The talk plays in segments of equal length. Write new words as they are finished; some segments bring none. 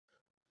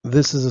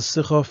This is a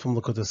Sikha from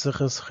Likkutei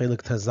Sichos,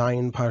 Chelik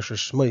Tezayin, Parsha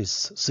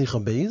Shmos, Sikha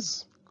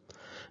Beis.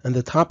 And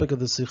the topic of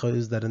the Sikha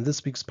is that in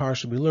this week's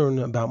Parsha we learn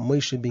about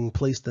Moshe being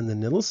placed in the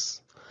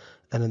Nilus.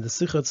 And in the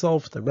Sikha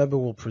itself, the Rebbe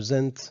will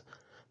present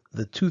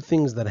the two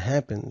things that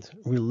happened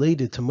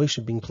related to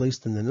Moshe being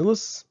placed in the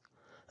Nilus.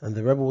 And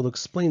the Rebbe will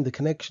explain the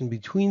connection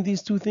between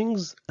these two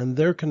things and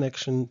their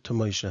connection to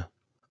Moshe.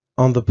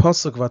 On the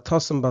pasuk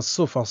Vatasam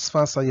Basuf al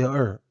Sfas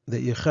HaYa'ar,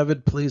 that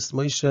Yocheved placed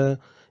Moshe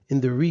in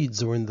the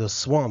reeds or in the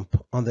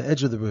swamp on the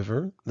edge of the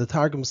river, the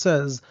Targum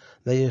says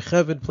that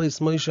Yocheved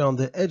placed Moshe on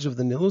the edge of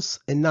the Nilus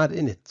and not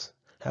in it.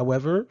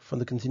 However, from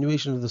the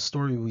continuation of the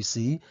story, we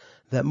see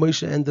that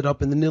Moshe ended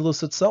up in the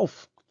Nilus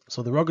itself.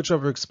 So the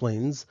Rogatchover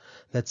explains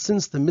that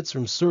since the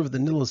Mitzrim served the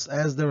Nilus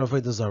as their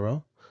Avodah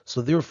Zarah,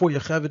 so therefore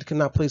Yocheved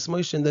cannot place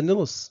Moshe in the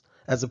Nilus,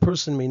 as a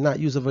person may not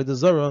use Avodah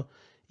Zarah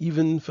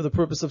even for the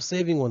purpose of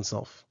saving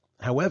oneself.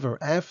 However,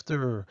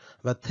 after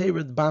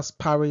Vatered Bas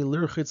Pare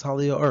Lirchitz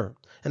Haliyar,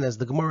 and as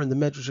the Gemara and the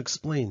Medrash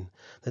explain,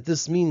 that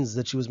this means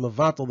that she was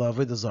Mavatal the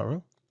Avodah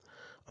Zarah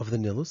of the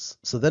Nilus,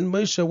 so then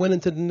Moshe went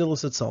into the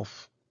Nilus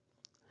itself.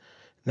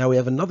 Now we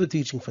have another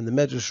teaching from the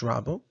Medrash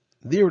Rabbah.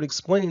 There it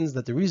explains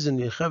that the reason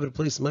Yocheved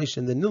placed Moshe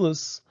in the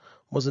Nilus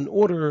was in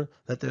order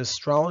that the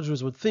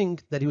astrologers would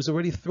think that he was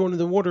already thrown in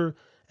the water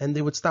and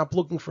they would stop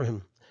looking for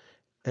him.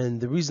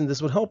 And the reason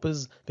this would help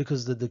is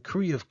because the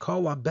decree of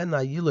Kala ben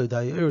Ayilad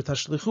Ha'yer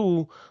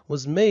Tashlichu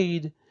was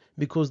made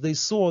because they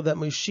saw that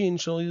Moshe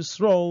Shal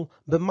Yisrael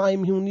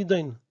b'mayim hu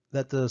nidain,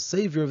 that the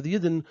savior of the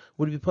Yidden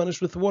would be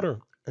punished with water,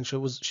 and she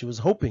was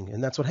hoping,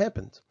 and that's what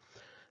happened,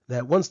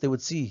 that once they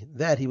would see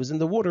that he was in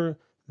the water,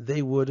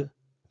 they would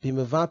be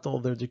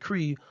mevatal their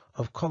decree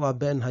of Kala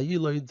ben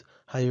Hayilad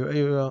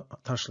Ha'yer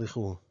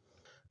Tashlichu.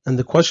 And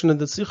the question of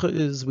the Sikha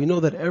is, we know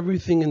that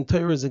everything in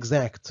Torah is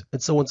exact,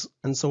 and so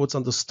it's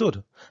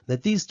understood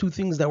that these two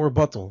things that were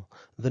batal,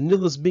 the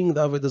Nilus being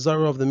the Avodah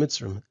Zarah of the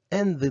Mitzrim,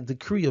 and the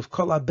decree of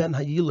Kala ben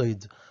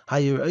Hayilad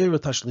Hayir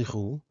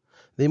Tashlichu,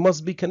 they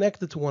must be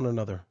connected to one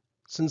another,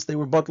 since they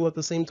were batal at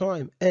the same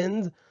time,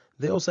 and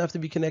they also have to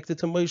be connected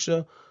to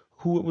Moshe,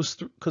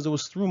 because it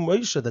was through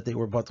Moshe that they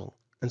were batal.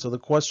 And so the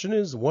question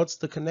is, what's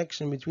the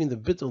connection between the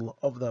bittul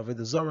of the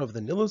Avodah Zarah of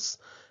the Nilus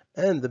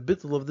and the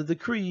bittul of the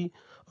decree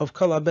of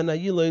Kala ben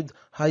Ayilad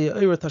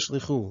Haya'ira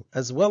Tashlichu,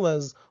 as well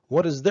as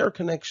what is their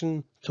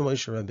connection to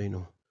Moshe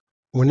Rabbeinu.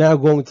 We're now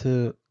going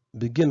to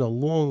begin a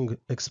long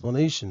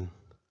explanation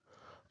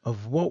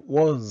of what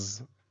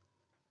was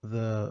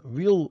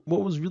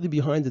really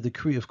behind the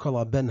decree of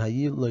Kala ben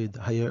Ayilad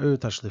Haya'ira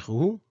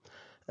Tashlichu,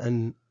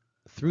 and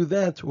through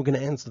that we're going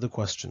to answer the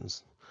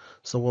questions.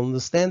 So we'll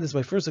understand this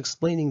by first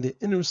explaining the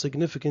inner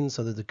significance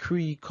of the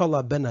decree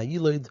Kala ben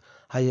Hayilad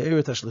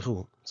Haya'ir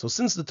Tashlichu. So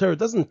since the Torah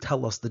doesn't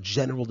tell us the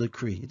general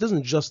decree, it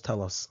doesn't just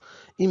tell us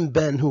Im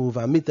ben hu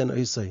v'amiten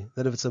oisei,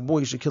 that if it's a boy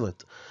you should kill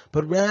it,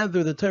 but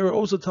rather the Torah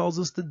also tells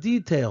us the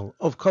detail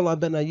of Kala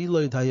ben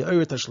Hayilad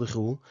Haya'ir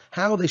Tashlichu,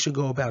 how they should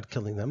go about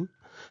killing them.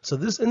 So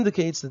this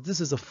indicates that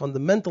this is a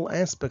fundamental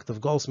aspect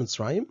of Galus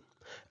Mitzrayim,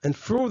 and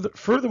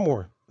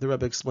furthermore, the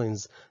Rebbe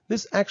explains,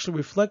 this actually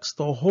reflects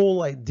the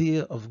whole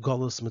idea of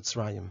Galus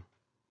Mitzrayim.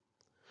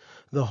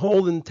 The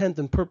whole intent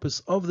and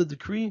purpose of the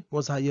decree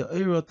was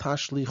Haya'ira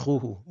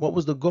Tashlichuhu. What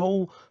was the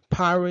goal?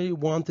 Pare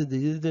wanted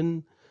the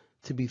Yidden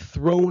to be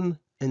thrown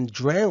and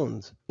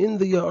drowned in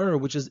the Ya'ar,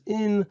 which is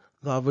in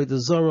the Avodah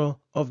Zarah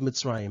of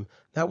Mitzrayim.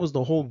 That was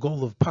the whole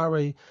goal of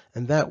Pare,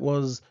 and that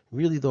was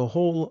really the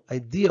whole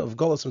idea of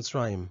Galus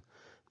Mitzrayim.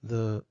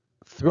 The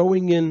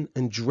throwing in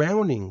and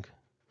drowning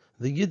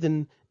the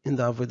Yidden in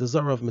the Avodah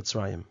Zarah of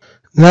Mitzrayim.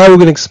 Now we're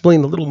going to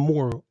explain a little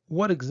more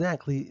what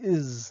exactly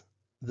is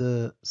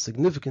the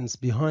significance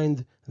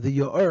behind the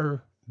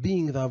Ya'ar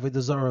being the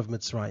Avodah Zarah of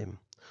Mitzrayim.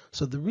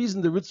 So the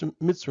reason the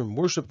Mitzrim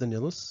worshipped the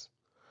Nilus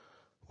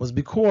was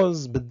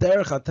because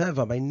b'derech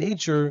hateva, by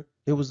nature,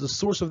 it was the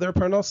source of their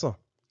parnasa,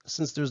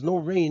 since there's no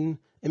rain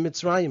in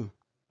Mitzrayim.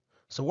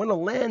 So when a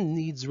land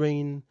needs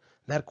rain,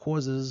 that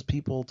causes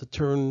people to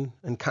turn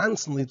and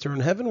constantly turn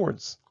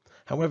heavenwards.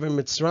 However, in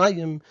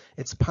Mitzrayim,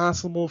 it's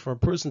possible for a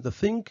person to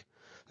think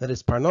that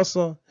his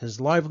parnasa, his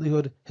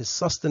livelihood, his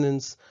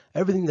sustenance,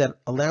 everything that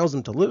allows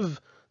him to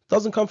live,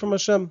 doesn't come from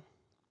Hashem.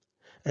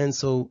 And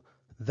so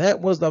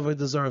that was the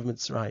Avodah Zarah of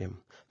Mitzrayim,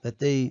 that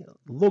they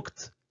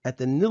looked at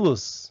the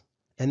Nilus,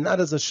 and not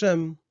as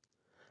Hashem,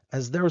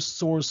 as their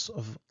source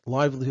of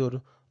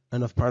livelihood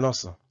and of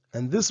parnasa.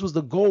 And this was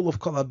the goal of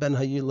Kala ben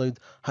Hayilad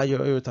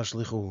Haya'ir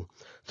Tashlichu,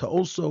 to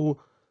also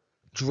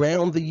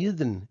drown the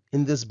Yidden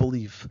in this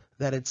belief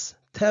that it's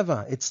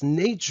Teva, it's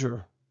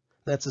nature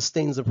that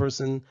sustains a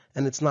person,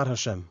 and it's not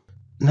Hashem.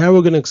 Now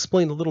we're going to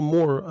explain a little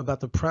more about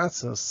the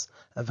process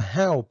of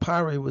how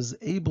Pare was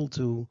able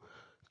to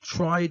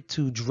try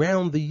to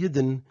drown the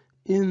Yidden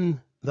in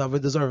the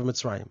Avodah Zarah of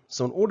Mitzrayim.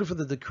 So in order for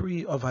the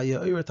decree of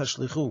Haya'ir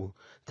Tashlichu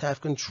to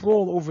have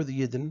control over the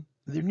Yidden,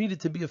 there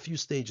needed to be a few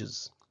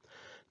stages.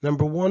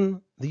 Number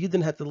one, the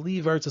Yidden had to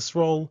leave Eretz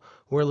Yisrael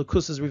where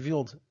Elokus is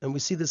revealed. And we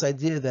see this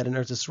idea that in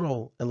Eretz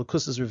Yisrael,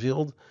 Elokus is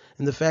revealed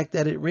in the fact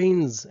that it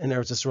rains in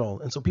Eretz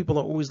Yisrael. And so people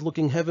are always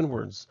looking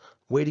heavenwards,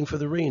 waiting for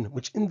the rain,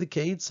 which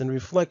indicates and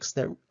reflects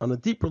that on a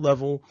deeper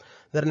level,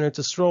 that in Eretz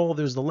Yisrael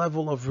there's the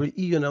level of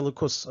Re'i and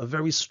Elokus, a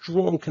very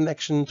strong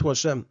connection to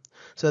Hashem.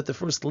 So that they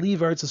first leave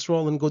Eretz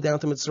Yisrael and go down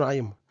to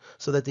Mitzrayim,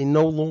 so that they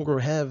no longer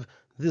have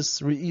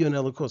this Re'i and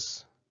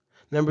Elokus.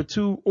 Number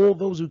two, all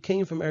those who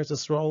came from Eretz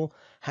Yisrael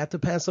had to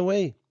pass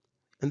away.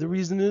 And the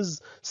reason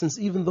is, since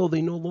even though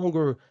they no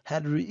longer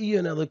had Re'i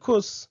and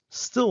Elokus,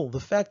 still, the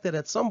fact that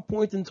at some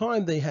point in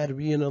time they had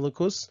Re'i and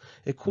Elokus,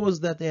 it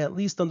caused that they at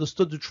least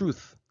understood the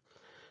truth,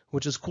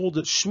 which is called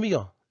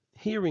Shmiya,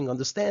 hearing,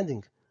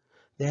 understanding.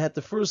 They had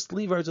to first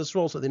leave Eretz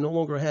Yisrael, so they no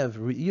longer have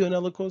Re'i and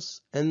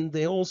Elokus, and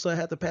they also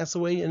had to pass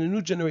away, and a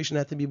new generation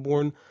had to be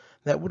born,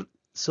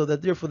 so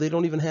that therefore they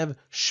don't even have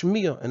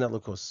Shmiya and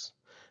Elokus.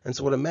 And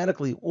so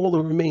automatically all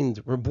who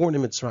remained were born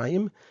in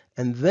Mitzrayim,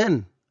 and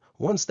then,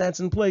 once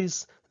that's in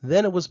place,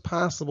 then it was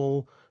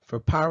possible for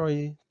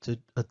Parai to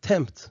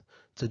attempt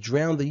to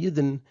drown the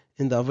Yidden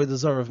in the Avodah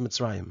Zarah of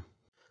Mitzrayim.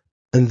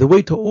 And the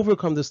way to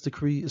overcome this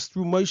decree is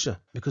through Moshe,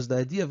 because the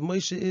idea of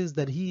Moshe is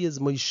that he is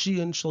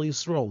Moshiach Shel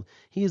Yisrael.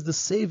 He is the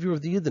savior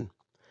of the Yidden.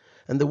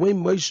 And the way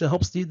Moshe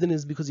helps the Yidden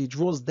is because he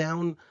draws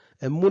down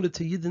emunah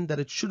to Yidden that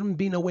it shouldn't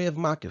be in a way of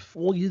makif.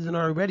 All Yidden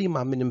are already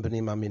maminim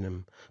b'nei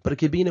maminim, but it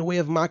could be in a way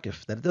of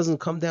makif, that it doesn't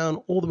come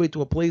down all the way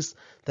to a place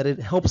that it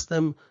helps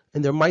them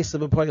in their ma'aseh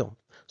b'poil.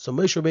 So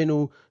Moshe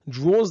Rabbeinu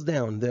draws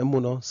down the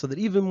emunah so that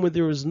even when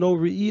there is no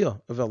re'iyah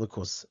of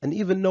Elokus, and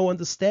even no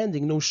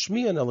understanding, no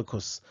shmiya in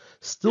Elokus,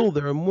 still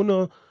their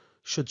emunah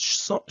should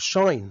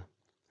shine,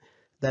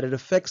 that it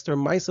affects their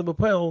ma'aseh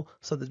b'poil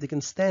so that they can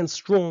stand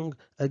strong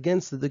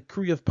against the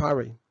decree of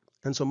Parai.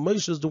 And so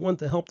Moshe is the one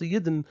to help the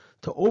Yidden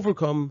to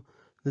overcome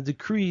the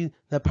decree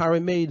that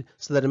Parai made,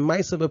 so that in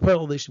ma'aseh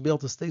b'poil they should be able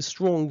to stay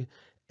strong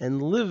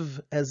and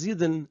live as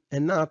Yidden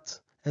and not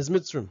as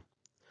Mitzrim.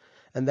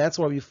 And that's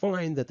why we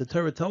find that the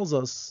Torah tells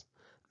us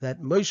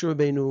that Moshe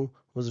Rabbeinu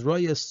was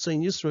Rayas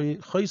Tzayin Yisrael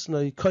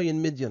Chaysnai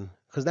Kayin Midyan,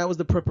 because that was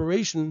the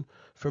preparation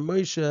for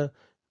Moshe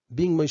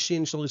being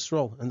Moshiach Shel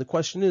Yisrael. And the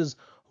question is,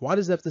 why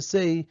does it have to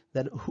say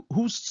that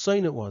whose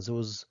Tzayin it was? It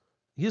was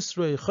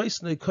Yisrael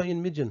Chaysnai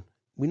Kayin Midyan.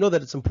 We know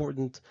that it's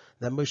important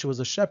that Moshe was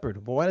a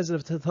shepherd, but why does it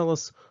have to tell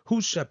us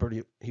whose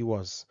shepherd he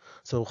was?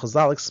 So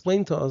Chazal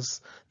explained to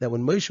us that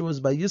when Moshe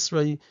was by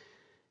Yisrael,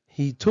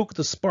 he took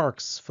the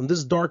sparks from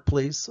this dark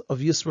place of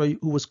Yisrael,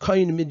 who was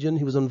Kayin Midyan,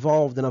 he was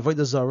involved in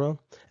Avodah Zarah,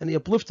 and he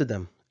uplifted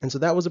them. And so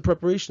that was a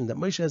preparation, that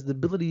Moshe has the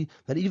ability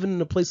that even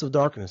in a place of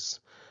darkness,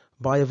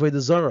 by Avodah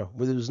Zarah,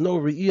 where there's no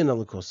Re'i in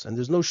Elokus, and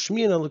there's no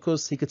Shmi in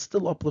Elokus, he could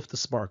still uplift the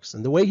sparks.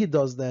 And the way he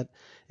does that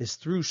is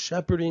through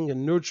shepherding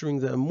and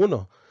nurturing the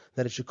emunah,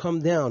 that it should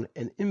come down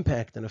and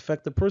impact and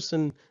affect the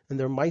person in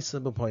their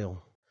ma'aseh b'poil.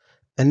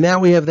 And now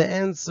we have the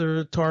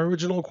answer to our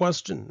original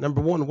question.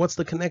 Number one, what's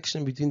the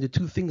connection between the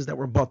two things that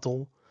were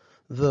batal,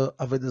 the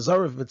Avodah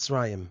Zarah of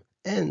Mitzrayim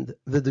and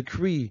the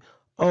decree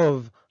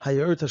of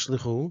Hayar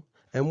Tashlichu,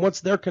 and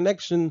what's their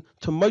connection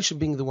to Moshe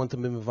being the one to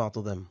be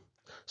mevatel them?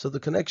 So the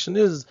connection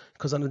is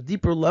because on a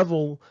deeper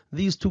level,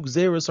 these two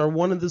gzeros are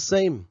one and the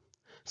same.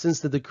 Since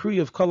the decree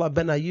of Kala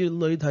ben Ayir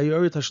Loid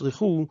Hayar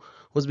Tashlichu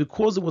was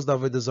because it was the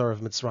Avodah Zarah of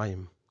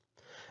Mitzrayim.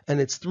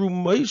 And it's through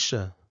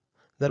Moshe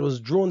that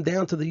was drawn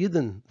down to the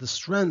Yidden, the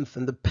strength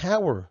and the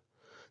power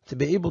to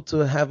be able to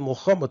have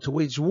Milchama, to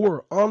wage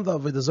war on the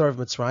Avodah Zarah of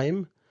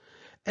Mitzrayim,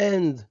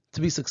 and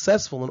to be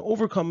successful and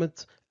overcome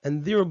it,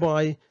 and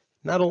thereby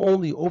not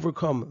only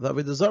overcome the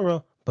Avodah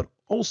Zarah, but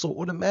also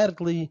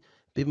automatically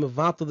be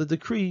mevatel the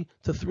decree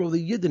to throw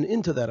the Yidden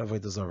into that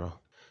Avodah Zarah.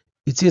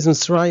 Yitzias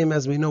Mitzrayim,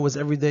 as we know, is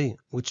every day,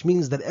 which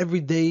means that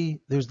every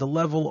day there's the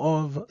level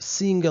of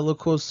seeing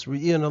Elokus,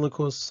 Re'i and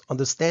Elokus,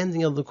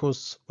 understanding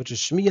Elokus, which is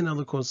Shmi and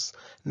Elokus,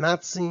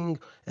 not seeing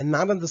and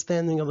not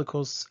understanding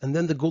Elokus, and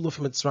then the Gula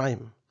from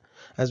Mitzrayim.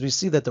 As we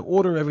see that the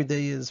order every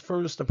day is,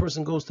 first a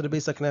person goes to the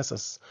Beis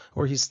HaKnesses,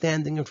 where he's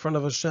standing in front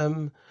of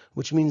Hashem,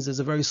 which means there's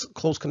a very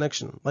close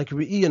connection, like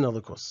Re'i and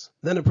Elokus.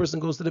 Then a person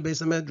goes to the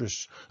Beis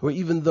HaMedrash, where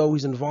even though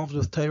he's involved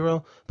with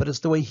Torah, but it's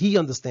the way he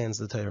understands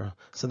the Torah.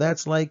 So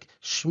that's like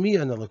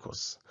Shmi and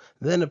Elokus.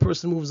 Then a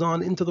person moves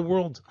on into the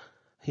world.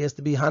 He has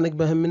to be Hanik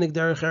Behem Minik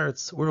Derech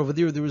Eretz, where over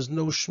there is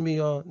no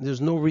Shmiya,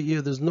 there's no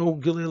Re'i, there's no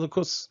Gilei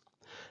Elokus.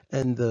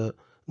 And the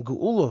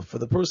Geula for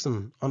the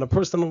person on a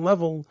personal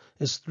level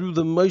is through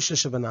the Moshe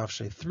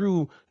Shebanafshe,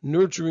 through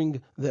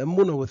nurturing the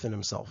emunah within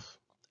himself.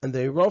 And the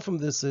Eirah from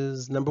this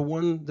is, number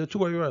one, there are two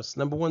Eirahs.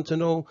 Number one, to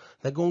know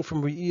that going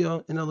from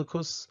Re'iyah in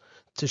Elokus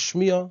to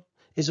Shmiya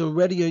is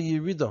already a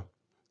Yerida.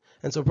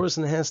 And so a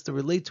person has to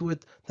relate to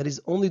it that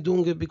he's only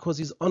doing it because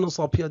he's Anos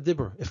al Pi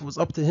Dibur. If it was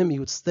up to him, he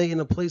would stay in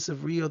a place of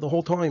Re'iyah the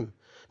whole time.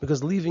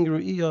 Because leaving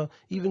Re'iyah,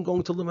 even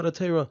going to Limud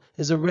HaTorah,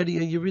 is already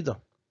a Yerida.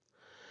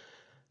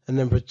 And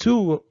number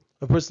two,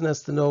 a person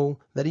has to know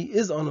that he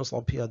is Anos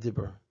al Pi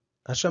Dibur.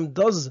 Hashem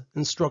does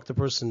instruct a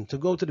person to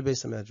go to the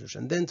Beis HaMedrash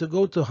and then to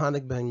go to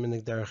Hanik Behem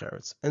Minik Derech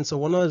Eretz. And so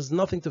one has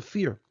nothing to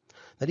fear,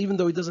 that even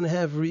though he doesn't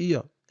have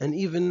Re'iyah and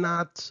even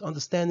not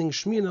understanding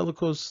Shmir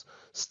Elikos,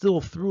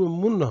 still through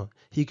Emunah,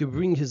 he could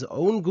bring his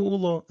own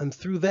Geula, and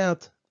through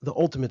that, the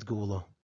ultimate Geula.